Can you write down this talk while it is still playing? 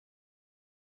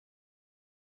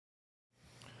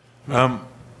Go ahead.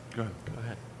 Go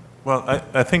ahead. Well,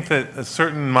 I think that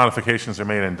certain modifications are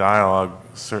made in dialogue,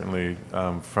 certainly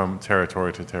from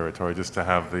territory to territory, just to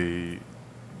have the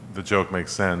joke make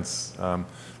sense.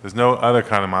 There's no other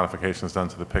kind of modifications done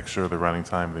to the picture, the running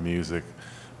time, the music,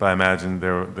 but I imagine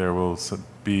there will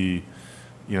be,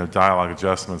 dialogue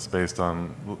adjustments based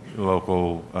on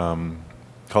local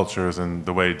cultures and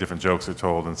the way different jokes are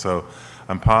told, and so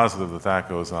I'm positive that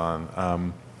goes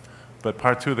on. But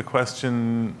part two of the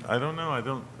question, I don't know. I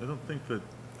don't think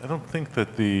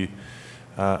that the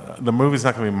movie's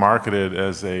not going to be marketed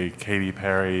as a Katy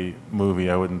Perry movie.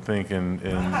 I wouldn't think in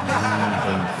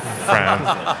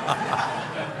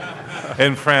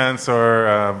France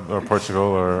or Portugal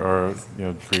or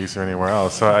Greece or anywhere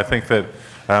else. So I think that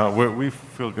we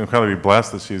feel incredibly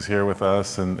blessed that she's here with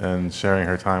us and sharing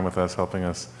her time with us, helping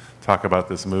us talk about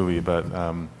this movie. But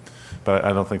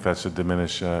I don't think that should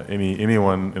diminish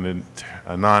anyone in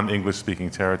a non-English speaking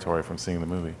territory from seeing the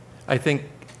movie. I think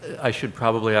I should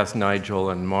probably ask Nigel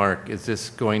and Mark, is this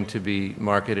going to be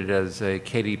marketed as a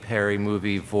Katy Perry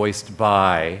movie voiced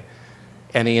by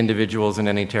any individuals in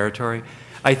any territory?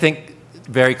 I think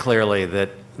very clearly that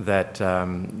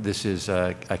this is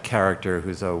a character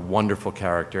who's a wonderful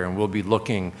character, and we'll be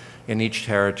looking in each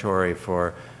territory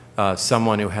for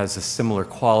someone who has the similar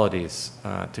qualities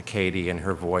to Katy and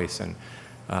her voice and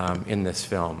in this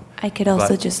film. I could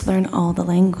also just learn all the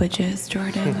languages,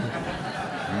 Jordan.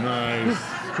 Nice.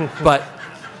 But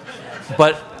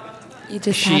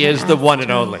she is the one and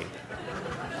only.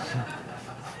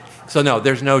 So no,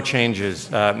 there's no changes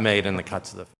made in the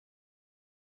cuts of the film.